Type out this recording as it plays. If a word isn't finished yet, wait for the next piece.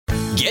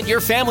Get your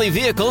family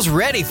vehicles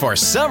ready for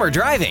summer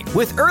driving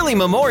with early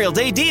Memorial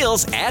Day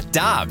deals at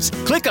Dobbs.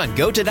 Click on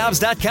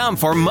GoToDobbs.com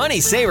for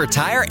money saver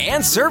tire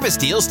and service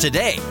deals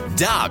today.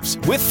 Dobbs,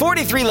 with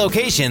 43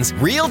 locations,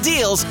 real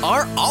deals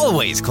are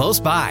always close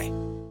by.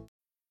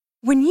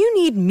 When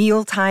you need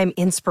mealtime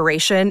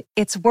inspiration,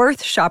 it's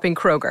worth shopping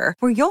Kroger,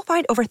 where you'll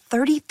find over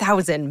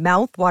 30,000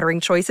 mouth-watering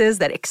choices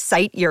that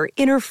excite your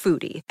inner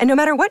foodie. And no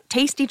matter what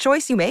tasty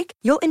choice you make,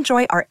 you'll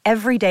enjoy our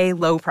everyday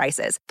low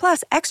prices,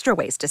 plus extra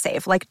ways to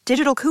save, like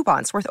digital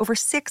coupons worth over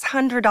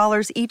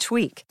 $600 each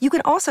week. You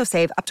can also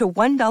save up to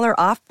 $1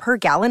 off per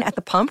gallon at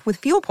the pump with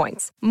fuel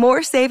points.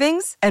 More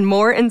savings and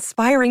more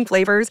inspiring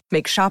flavors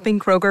make shopping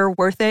Kroger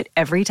worth it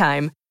every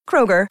time.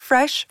 Kroger,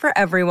 fresh for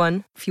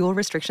everyone. Fuel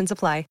restrictions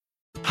apply.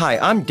 Hi,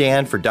 I'm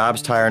Dan for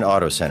Dobbs Tire and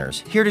Auto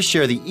Centers, here to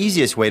share the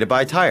easiest way to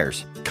buy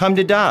tires. Come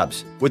to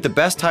Dobbs. With the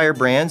best tire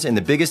brands and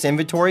the biggest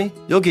inventory,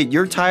 you'll get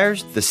your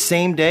tires the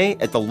same day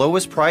at the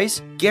lowest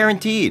price,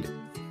 guaranteed.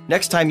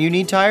 Next time you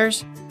need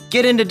tires,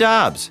 get into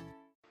Dobbs.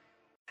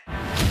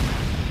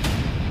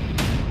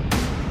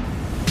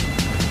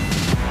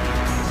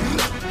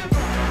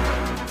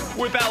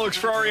 With Alex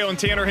Ferrario and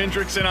Tanner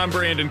Hendrickson, I'm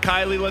Brandon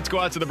Kiley. Let's go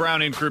out to the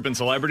Brown and Crouppen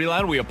Celebrity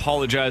Line. We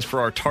apologize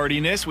for our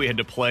tardiness. We had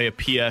to play a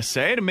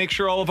PSA to make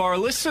sure all of our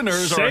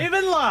listeners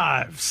saving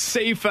lives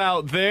safe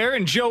out there.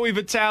 And Joey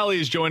Vitale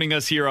is joining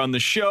us here on the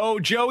show.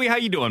 Joey, how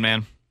you doing,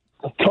 man?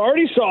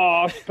 Tardy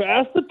sauce.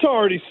 Pass the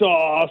tardy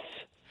sauce.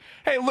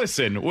 Hey,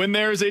 listen, when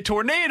there's a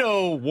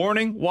tornado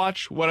warning,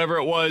 watch, whatever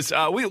it was,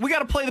 we got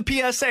to play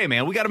the PSA,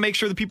 man. We got to make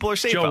sure the people are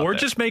safe Joe, out we're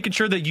there. just making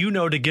sure that you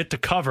know to get to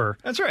cover.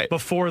 That's right.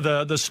 Before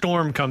the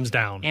storm comes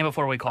down. And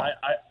before we call.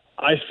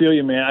 I feel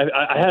you, man.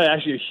 I had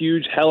actually a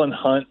huge Helen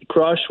Hunt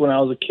crush when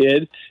I was a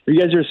kid. Have you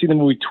guys ever seen the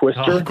movie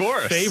Twister? Oh, of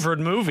course. Favorite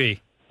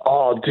movie.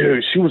 Oh,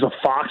 dude, she was a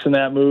fox in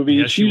that movie.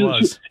 Yes, she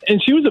was.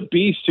 And she was a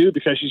beast, too,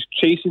 because she's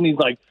chasing these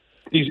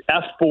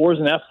F4s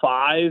and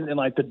F5s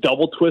and the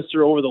double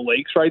twister over the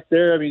lakes right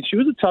there. I mean, she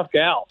was a tough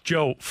gal.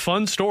 Joe,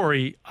 fun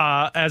story.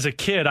 As a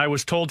kid, I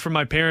was told from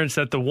my parents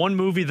that the one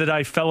movie that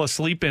I fell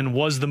asleep in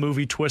was the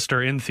movie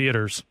Twister in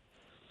theaters.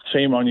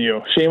 Shame on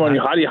you. Shame on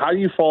you. How do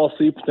you fall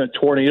asleep in a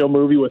tornado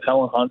movie with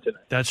Helen Hunt in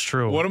it? That's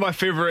true. One of my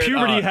favorite...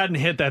 Puberty hadn't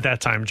hit at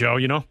that time, Joe,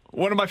 you know?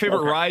 One of my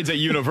favorite rides at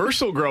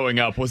Universal growing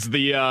up was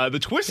the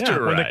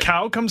Twister when ride. the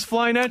cow comes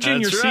flying at you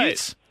in your right.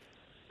 seats.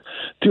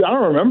 Dude, I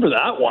don't remember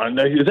that one.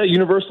 Is that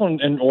Universal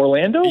in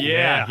Orlando?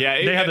 Yeah.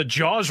 They had the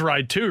Jaws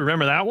ride, too.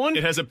 Remember that one?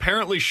 It has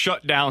apparently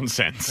shut down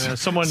since.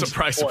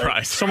 Surprise.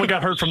 Someone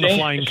got hurt from the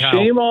flying cow.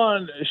 Shame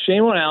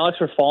on Alex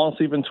for falling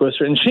asleep in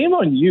Twister, and shame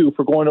on you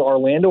for going to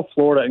Orlando,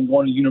 Florida, and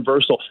going to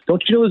Universal.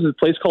 Don't you know there's a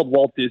place called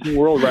Walt Disney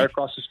World right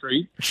across the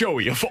street?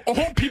 Joey, of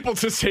all people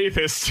to say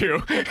this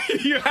to,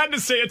 you had to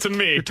say it to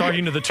me. You're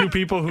talking to the two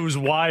people whose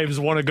wives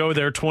want to go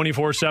there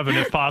 24/7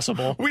 if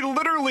possible. We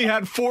literally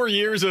had 4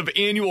 years of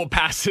annual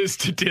passes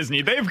to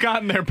Disney. They've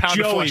gotten their pound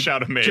of flesh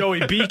out of me. Joey,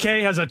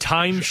 BK has a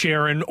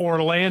timeshare in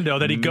Orlando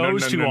that he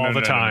goes to all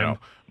the time. No.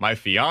 My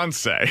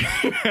fiance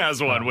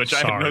has one, which I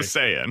have no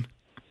say in.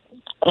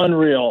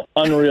 Unreal.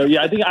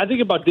 Yeah, I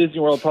think about Disney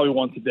World probably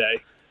once a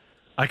day.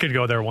 I could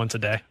go there once a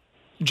day.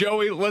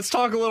 Joey, let's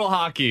talk a little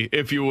hockey,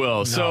 if you will.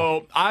 No.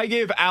 So I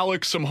gave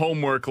Alex some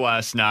homework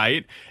last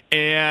night,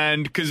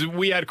 and because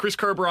we had Chris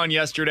Kerber on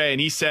yesterday,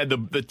 and he said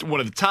one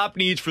of the top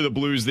needs for the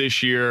Blues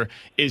this year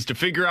is to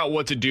figure out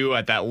what to do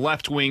at that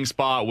left wing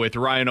spot with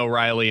Ryan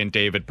O'Reilly and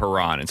David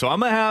Perron. And so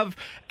I'm going to have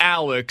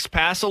Alex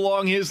pass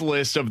along his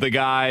list of the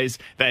guys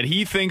that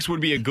he thinks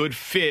would be a good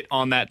fit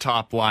on that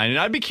top line. And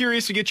I'd be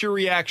curious to get your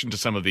reaction to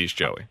some of these,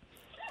 Joey.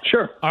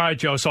 Sure. All right,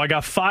 Joe. So I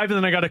got 5 and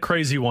then I got a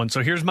crazy one.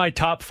 So here's my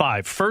top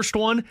 5. First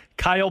one,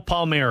 Kyle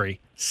Palmieri.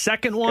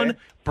 Second one,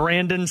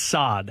 Brandon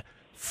Saad.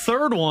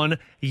 Third one,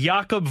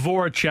 Jakub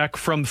Voracek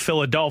from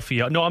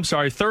Philadelphia. No, I'm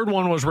sorry. Third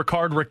one was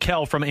Rickard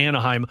Rakell from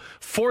Anaheim.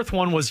 Fourth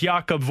one was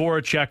Jakub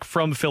Voracek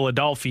from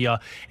Philadelphia.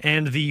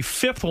 And the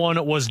fifth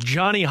one was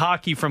Johnny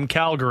Hockey from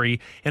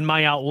Calgary. And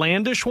my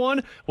outlandish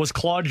one was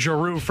Claude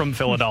Giroux from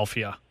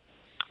Philadelphia.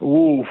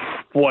 Ooh,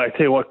 boy, I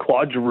tell you what,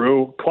 Claude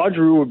Giroux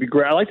would be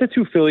great. I like the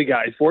two Philly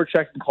guys,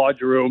 Voracek and Claude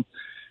Giroux,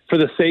 for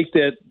the sake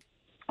that,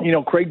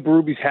 Craig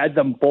Berube's had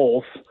them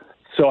both,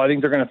 so I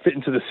think they're going to fit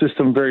into the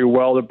system very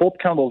well. They're both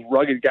kind of those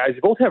rugged guys. They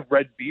both have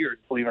red beards,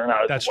 believe it or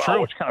not. That's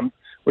true. Which kind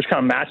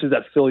of matches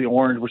that Philly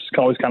orange, which is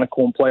always kind of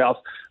cool in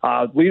playoffs.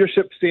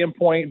 Leadership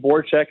standpoint,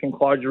 Voracek and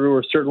Claude Giroux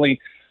are certainly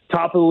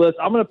top of the list.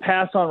 I'm going to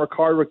pass on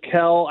Rickard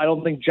Rakell. I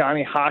don't think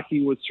Johnny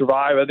Hockey would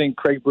survive. I think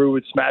Craig Berube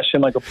would smash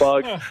him like a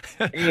bug.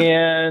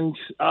 And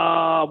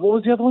what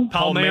was the other one?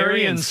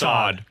 Palmieri and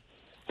Saad.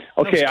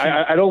 Okay,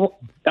 I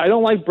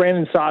don't like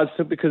Brandon Saad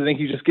simply because I think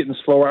he's just getting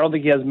slower. I don't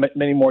think he has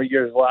many more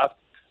years left.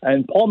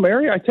 And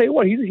Palmieri, I tell you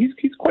what,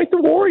 he's quite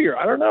the warrior.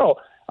 I don't know.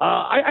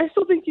 I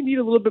still think you need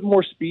a little bit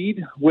more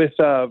speed with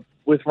Ryan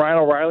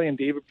O'Reilly and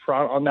David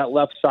Perron on that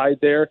left side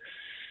there.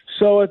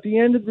 So at the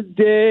end of the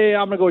day,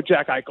 I'm going to go with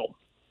Jack Eichel.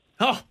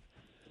 Oh,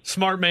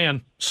 smart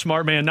man.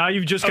 Now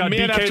you've just got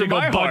BK to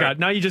go bug-eyed.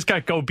 Now you just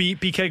got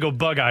BK go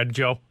bug-eyed,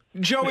 Joe.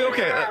 Joey,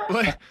 okay,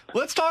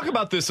 let's talk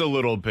about this a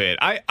little bit.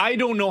 I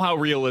don't know how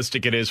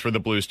realistic it is for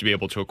the Blues to be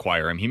able to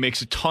acquire him. He makes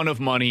a ton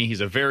of money.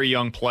 He's a very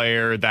young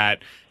player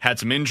that had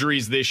some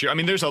injuries this year. I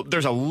mean, there's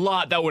a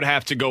lot that would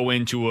have to go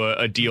into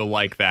a deal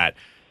like that.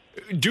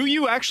 Do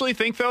you actually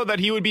think, though, that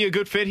he would be a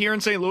good fit here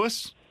in St.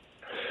 Louis?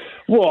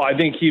 Well, I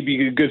think he'd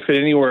be a good fit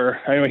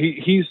anywhere. I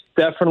mean, he's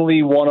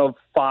definitely one of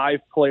 5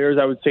 players,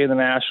 I would say, in the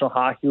National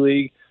Hockey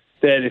League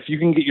that if you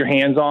can get your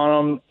hands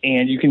on him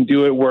and you can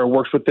do it where it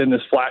works within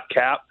this flat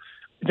cap,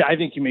 I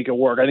think you make it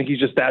work. I think he's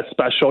just that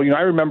special.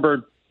 I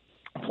remember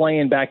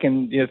playing back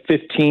in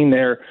 15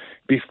 there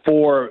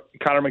before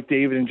Connor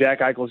McDavid and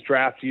Jack Eichel's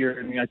draft year.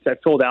 And I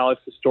told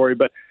Alex the story,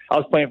 but I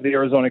was playing for the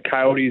Arizona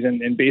Coyotes,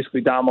 and basically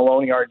Don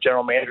Maloney, our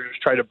general manager,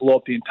 just tried to blow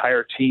up the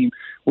entire team.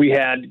 We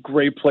had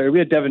great players. We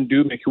had Devin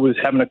Dubnyk, who was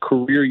having a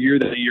career year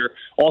that year.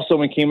 Also,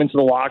 when he came into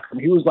the locker room,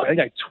 he was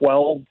like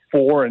 12,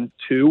 4, and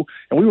 2,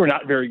 and we were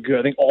not very good.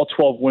 I think all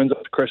 12 wins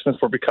up to Christmas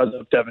were because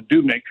of Devin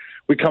Dubnyk.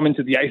 We come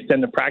into the ice den,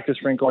 the practice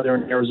rink over there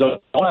in Arizona,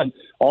 and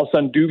all of a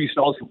sudden Doobie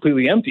stall is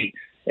completely empty.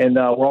 And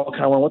we're all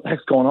kind of wondering, what the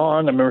heck's going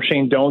on? I remember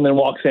Shane Doan then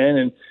walks in,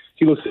 and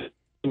he looks at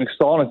the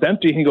stall, and it's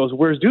empty, and he goes,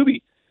 "Where's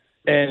Doobie?"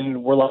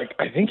 And we're like,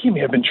 I think he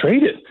may have been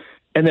traded.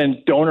 And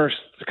then Donor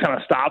kind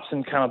of stops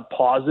and kind of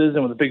pauses,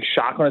 and with a big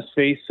shock on his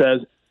face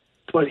says,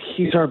 "But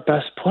he's our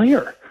best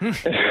player."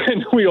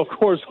 And we, of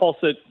course, all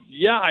said,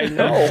 "Yeah, I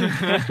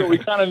know." So we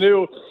kind of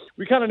knew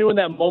in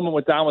that moment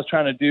what Don was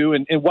trying to do.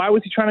 And why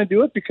was he trying to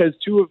do it? Because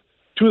two of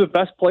the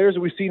best players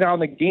that we see now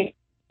in the game,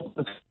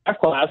 the staff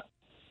class,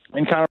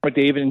 and Connor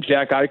McDavid and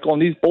Jack Eichel,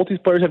 and both these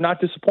players have not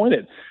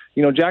disappointed.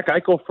 Jack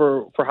Eichel,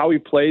 for how he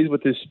plays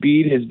with his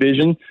speed, his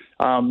vision,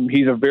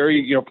 he's a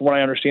very, from what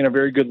I understand, a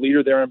very good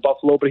leader there in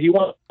Buffalo, but he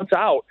wants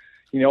out.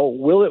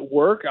 Will it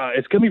work?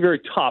 It's going to be very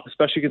tough,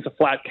 especially against a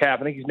flat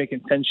cap. I think he's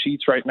making 10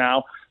 sheets right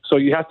now. So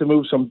you have to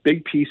move some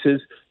big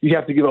pieces. You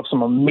have to give up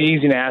some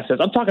amazing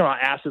assets. I'm talking about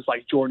assets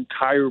like Jordan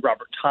Kyrou,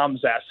 Robert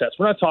Thomas assets.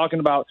 We're not talking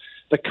about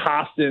the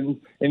Costin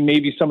and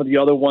maybe some of the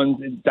other ones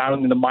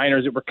down in the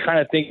minors that we're kind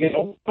of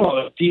thinking,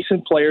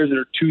 decent players that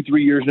are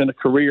 2-3 years into the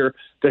career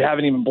that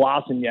haven't even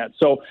blossomed yet.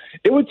 So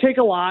it would take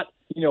a lot.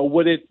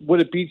 Would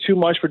it be too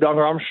much for Doug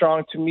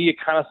Armstrong? To me, it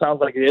kind of sounds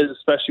like it is,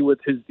 especially with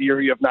his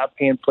theory of not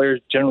paying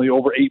players generally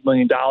over $8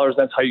 million.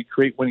 That's how you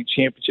create winning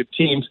championship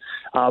teams.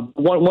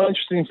 One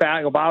interesting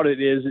fact about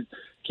it is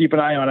keep an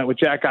eye on it with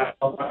Jack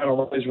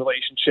Eichel, his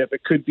relationship.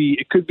 It could be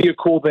a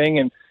cool thing,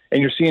 and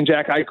you're seeing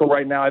Jack Eichel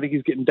right now. I think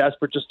he's getting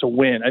desperate just to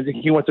win. I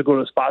think he wants to go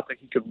to a spot that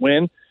he could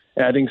win,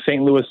 and I think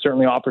St. Louis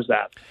certainly offers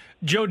that.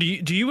 Joe, do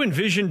you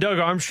envision Doug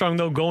Armstrong,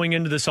 though, going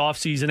into this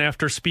offseason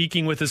after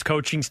speaking with his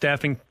coaching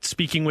staff and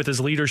speaking with his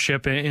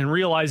leadership and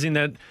realizing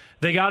that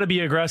they got to be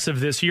aggressive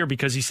this year?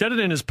 Because he said it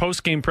in his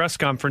post-game press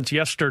conference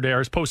yesterday, or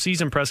his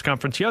postseason press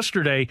conference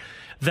yesterday,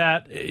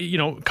 that,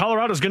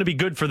 Colorado's going to be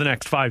good for the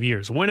next 5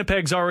 years.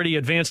 Winnipeg's already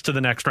advanced to the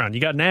next round.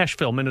 You got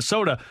Nashville,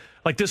 Minnesota.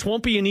 This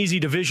won't be an easy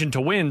division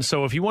to win.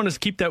 So if you want to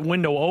keep that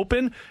window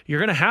open, you're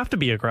going to have to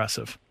be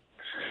aggressive.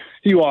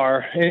 You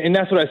are, and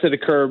that's what I said to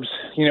Curbs.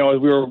 As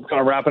we were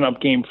kind of wrapping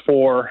up Game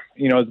 4,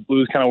 the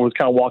Blues was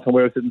walking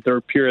away with it in the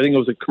third period. I think it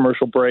was a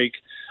commercial break.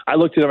 I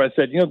looked at him. I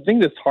said, the thing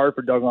that's hard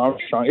for Doug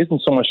Armstrong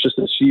isn't so much just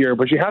this year,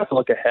 but you have to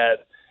look ahead.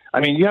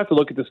 I mean, you have to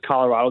look at this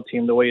Colorado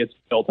team the way it's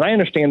built. And I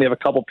understand they have a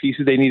couple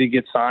pieces they need to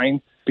get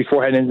signed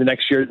before heading into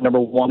next year.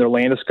 Number one, they're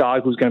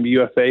Landeskog, who's going to be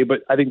UFA,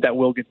 but I think that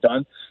will get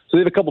done. So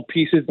they have a couple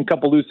pieces and a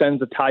couple loose ends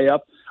to tie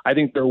up. I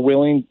think they're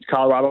willing,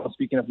 Colorado,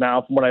 speaking of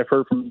now, from what I've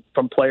heard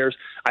from players,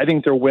 I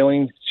think they're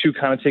willing to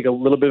kind of take a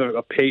little bit of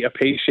a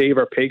pay shave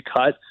or pay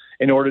cut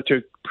in order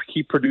to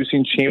keep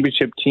producing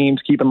championship teams.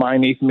 Keep in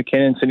mind, Nathan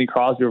McKinnon and Sidney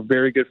Crosby are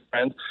very good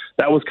friends.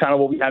 That was kind of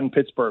what we had in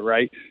Pittsburgh,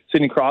 right?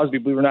 Sidney Crosby,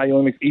 believe it or not, he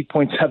only makes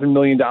 $8.7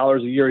 million a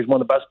year. He's one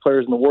of the best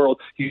players in the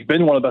world. He's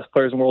been one of the best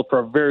players in the world for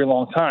a very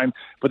long time.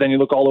 But then you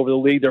look all over the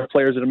league, there are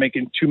players that are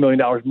making $2 million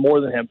more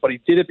than him. But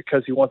he did it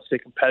because he wants to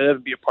stay competitive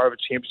and be a part of a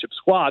championship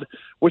squad,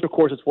 which, of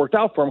course, it's worked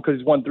out for him because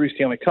he's won 3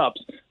 Stanley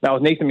Cups. Now,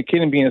 with Nathan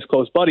McKinnon being his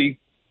close buddy,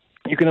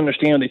 you can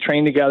understand they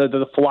train together, that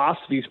the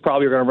philosophies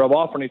probably are going to rub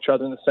off on each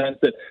other in the sense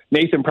that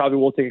Nathan probably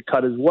will take a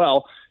cut as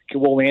well.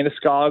 Will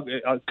Landeskog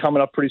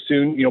coming up pretty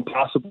soon,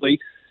 possibly.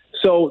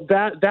 So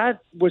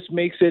that which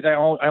makes it, I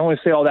only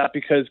say all that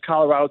because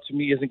Colorado to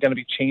me isn't going to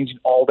be changing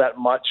all that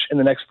much in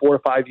the next 4 to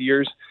 5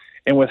 years.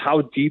 And with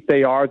how deep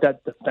they are,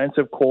 that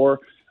defensive core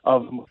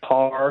of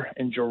Makar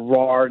and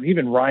Girard and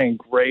even Ryan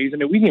Graves. I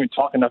mean, we didn't even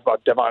talk enough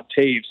about Devon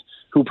Taves,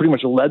 who pretty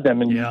much led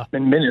them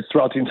in minutes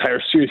throughout the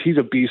entire series. He's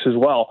a beast as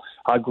well.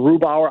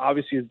 Grubauer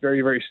obviously is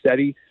very, very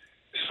steady.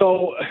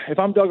 So if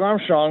I'm Doug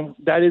Armstrong,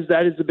 that is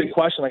the big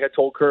question. Like I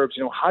told Curbs,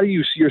 how do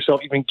you see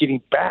yourself even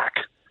getting back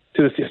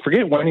to the,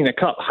 forget winning the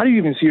cup, how do you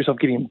even see yourself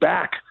getting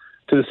back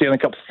to the Stanley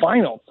Cup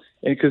final?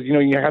 Because,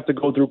 you have to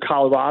go through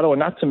Colorado and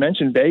not to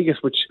mention Vegas,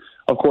 which,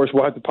 of course,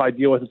 we'll have to probably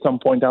deal with at some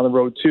point down the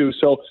road, too.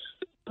 So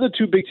the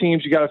 2 big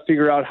teams you got to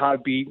figure out how to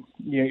beat.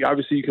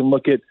 Obviously, you can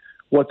look at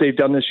what they've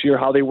done this year,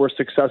 how they were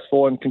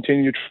successful, and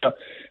continue to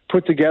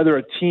put together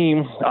a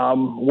team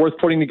worth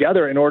putting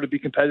together in order to be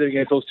competitive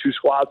against those two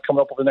squads coming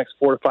up over the next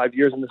 4 to 5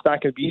 years. And it's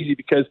not going to be easy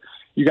because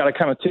you got a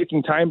kind of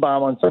ticking time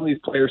bomb on some of these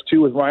players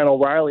too. With Ryan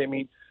O'Reilly, I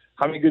mean,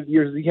 how many good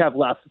years does he have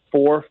left?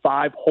 4,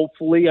 5,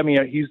 hopefully. I mean,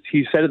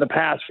 he's said in the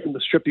past for him to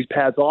strip these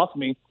pads off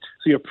me.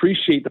 So you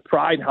appreciate the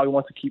pride and how he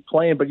wants to keep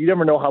playing, but you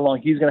never know how long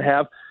he's going to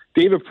have.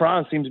 David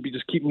Perron seems to be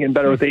just keeping getting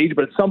better with age,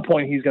 but at some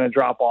point he's going to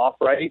drop off,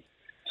 right?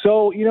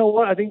 So you know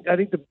what? I think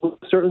the Blues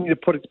certainly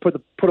need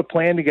to put a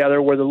plan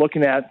together where they're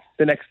looking at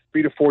the next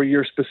 3 to 4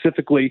 years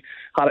specifically,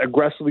 how to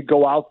aggressively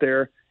go out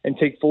there and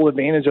take full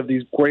advantage of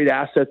these great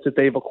assets that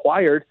they've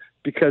acquired.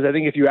 Because I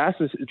think if you ask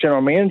this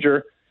general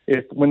manager,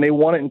 if when they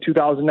won it in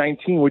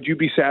 2019, would you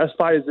be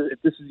satisfied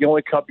if this is the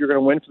only cup you're going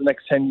to win for the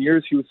next 10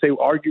 years? He would say,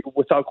 argue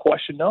without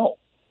question, no.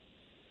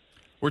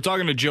 We're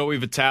talking to Joey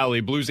Vitale,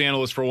 Blues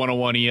analyst for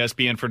 101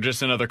 ESPN, for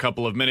just another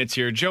couple of minutes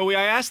here. Joey,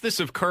 I asked this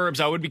of Curbs.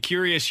 I would be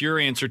curious your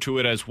answer to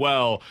it as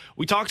well.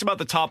 We talked about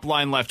the top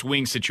line left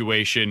wing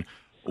situation.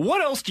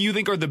 What else do you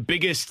think are the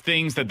biggest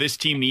things that this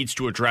team needs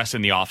to address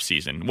in the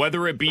offseason?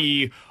 Whether it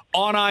be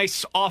on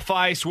ice, off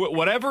ice,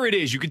 whatever it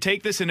is, you could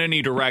take this in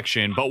any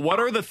direction. But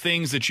what are the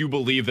things that you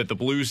believe that the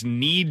Blues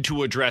need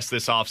to address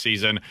this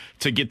offseason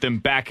to get them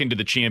back into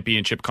the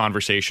championship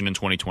conversation in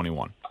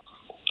 2021?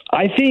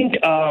 I think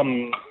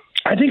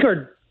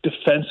our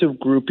defensive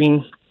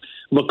grouping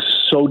looks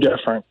so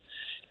different.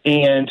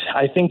 And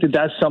I think that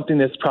that's something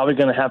that's probably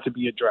going to have to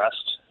be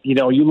addressed. You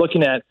know, you're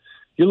looking at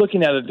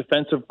a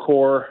defensive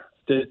core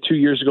that 2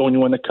 years ago when you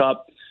won the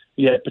Cup,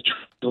 you had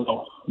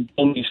Petrino,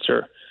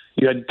 Bolmeister,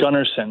 you had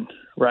Gunnarsson,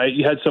 right?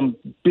 You had some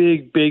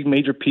big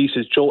major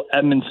pieces, Joel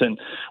Edmondson.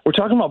 We're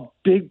talking about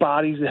big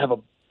bodies that have a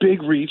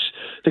big reach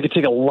that could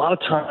take a lot of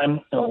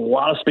time and a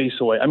lot of space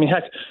away. I mean,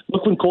 heck,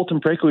 look when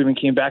Colton Parayko even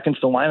came back into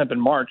the lineup in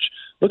March.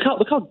 Look how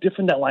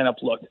different that lineup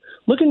looked.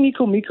 Look at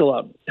Niko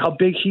Mikkola, how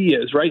big he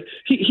is, right?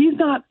 He's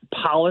not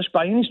polished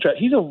by any stretch.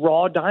 He's a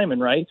raw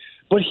diamond, right?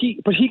 But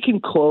he can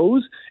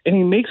close, and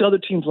he makes other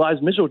teams'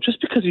 lives miserable just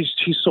because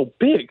he's so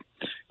big.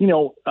 You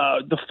know,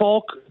 the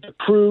Falk, the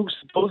Krugs,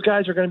 those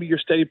guys are going to be your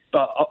steady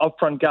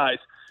upfront guys.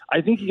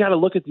 I think you got to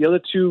look at the other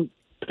two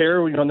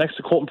pair, you know, next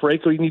to Colton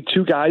Parayko. You need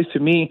two guys, to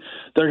me,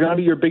 that are going to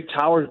be your big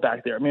towers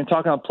back there. I mean, I'm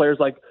talking about players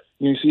like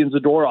you see in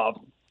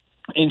Zadorov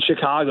in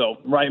Chicago,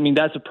 right? I mean,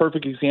 that's a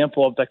perfect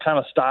example of that kind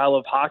of style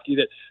of hockey,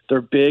 that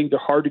they're big, they're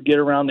hard to get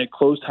around, they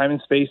close time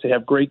and space, they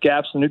have great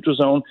gaps in the neutral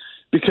zone.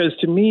 Because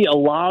to me, a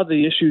lot of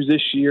the issues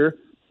this year,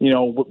 you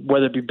know,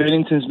 whether it be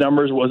Binnington's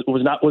numbers, was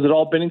it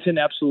all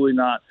Binnington? Absolutely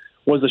not.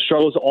 Was the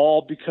struggles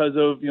all because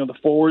of, you know, the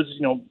forwards,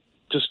 you know,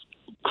 just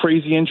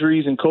crazy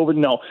injuries and COVID?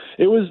 No.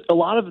 It was a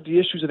lot of the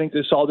issues I think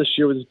they saw this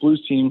year with this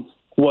Blues team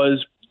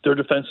was their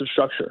defensive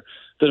structure,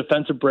 the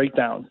defensive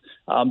breakdowns,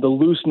 the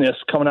looseness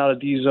coming out of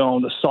D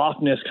zone, the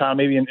softness kind of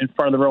maybe in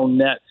front of their own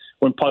net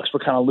when pucks were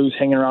kind of loose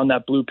hanging around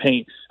that blue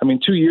paint. I mean,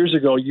 2 years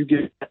ago, you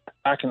get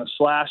back in a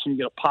slash and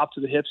you get a pop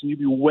to the hips and you'd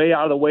be way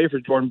out of the way for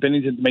Jordan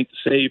Binnington to make the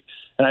save.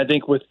 And I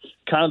think with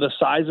kind of the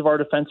size of our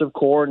defensive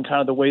core and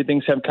kind of the way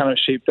things have kind of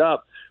shaped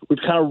up,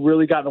 we've kind of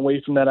really gotten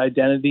away from that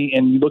identity.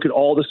 And you look at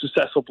all the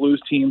successful Blues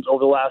teams over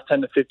the last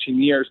 10 to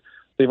 15 years,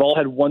 they've all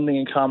had one thing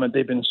in common.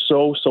 They've been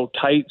so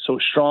tight, so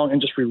strong, and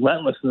just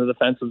relentless in the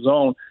defensive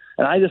zone.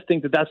 And I just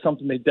think that that's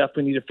something they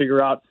definitely need to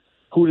figure out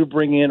who to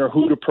bring in or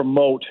who to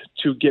promote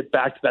to get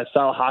back to that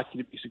style of hockey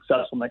to be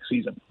successful next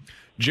season.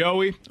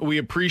 Joey, we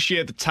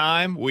appreciate the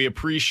time. We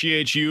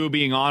appreciate you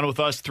being on with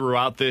us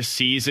throughout this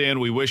season.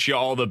 We wish you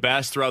all the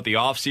best throughout the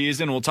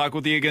offseason. We'll talk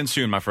with you again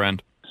soon, my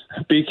friend.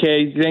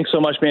 BK, thanks so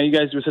much, man. You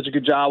guys do such a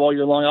good job all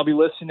year long. I'll be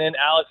listening,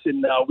 Alex,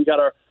 and we got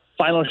our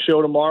final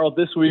show tomorrow.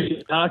 This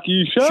week,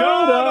 Hockey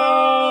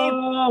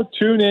Showdown.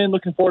 Tune in.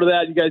 Looking forward to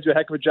that. You guys do a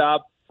heck of a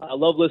job. I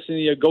love listening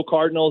to you. Go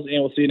Cardinals, and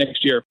we'll see you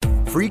next year.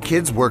 Free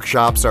Kids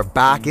Workshops are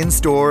back in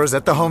stores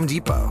at the Home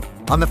Depot.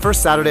 On the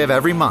first Saturday of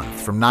every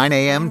month from 9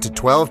 a.m. to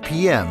 12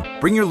 p.m.,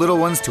 bring your little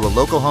ones to a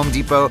local Home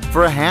Depot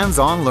for a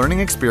hands-on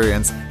learning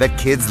experience that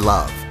kids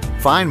love.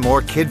 Find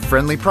more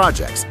kid-friendly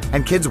projects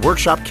and kids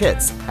workshop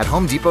kits at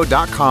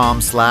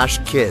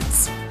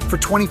homedepot.com/kids. For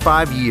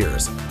 25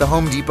 years, the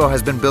Home Depot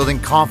has been building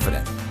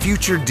confident,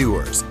 future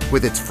doers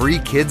with its free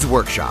kids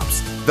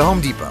workshops. The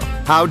Home Depot,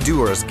 how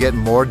doers get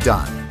more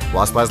done.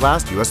 While supplies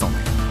last, U.S.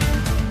 only.